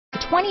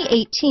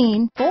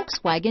2018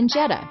 Volkswagen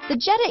Jetta. The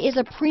Jetta is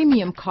a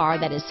premium car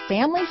that is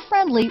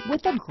family-friendly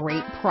with a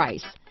great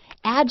price.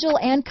 Agile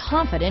and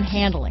confident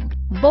handling.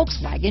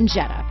 Volkswagen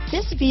Jetta.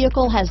 This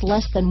vehicle has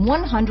less than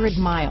 100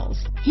 miles.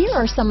 Here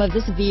are some of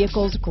this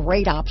vehicle's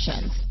great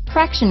options: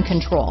 traction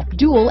control,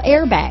 dual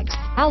airbags,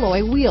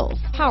 alloy wheels,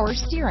 power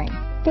steering,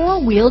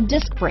 four-wheel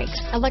disc brakes,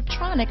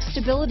 electronic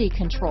stability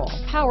control,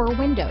 power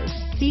windows,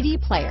 CD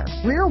player,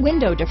 rear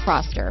window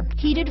defroster,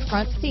 heated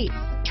front seats,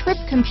 trip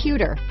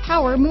computer,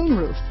 power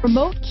moonroof,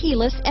 remote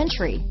keyless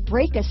entry,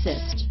 brake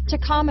assist,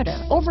 tachometer,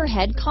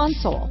 overhead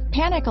console,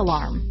 panic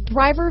alarm,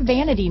 driver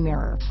vanity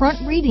mirror, front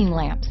reading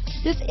lamps.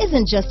 This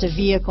isn't just a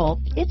vehicle,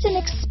 it's an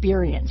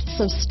experience.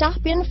 So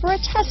stop in for a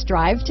test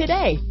drive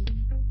today.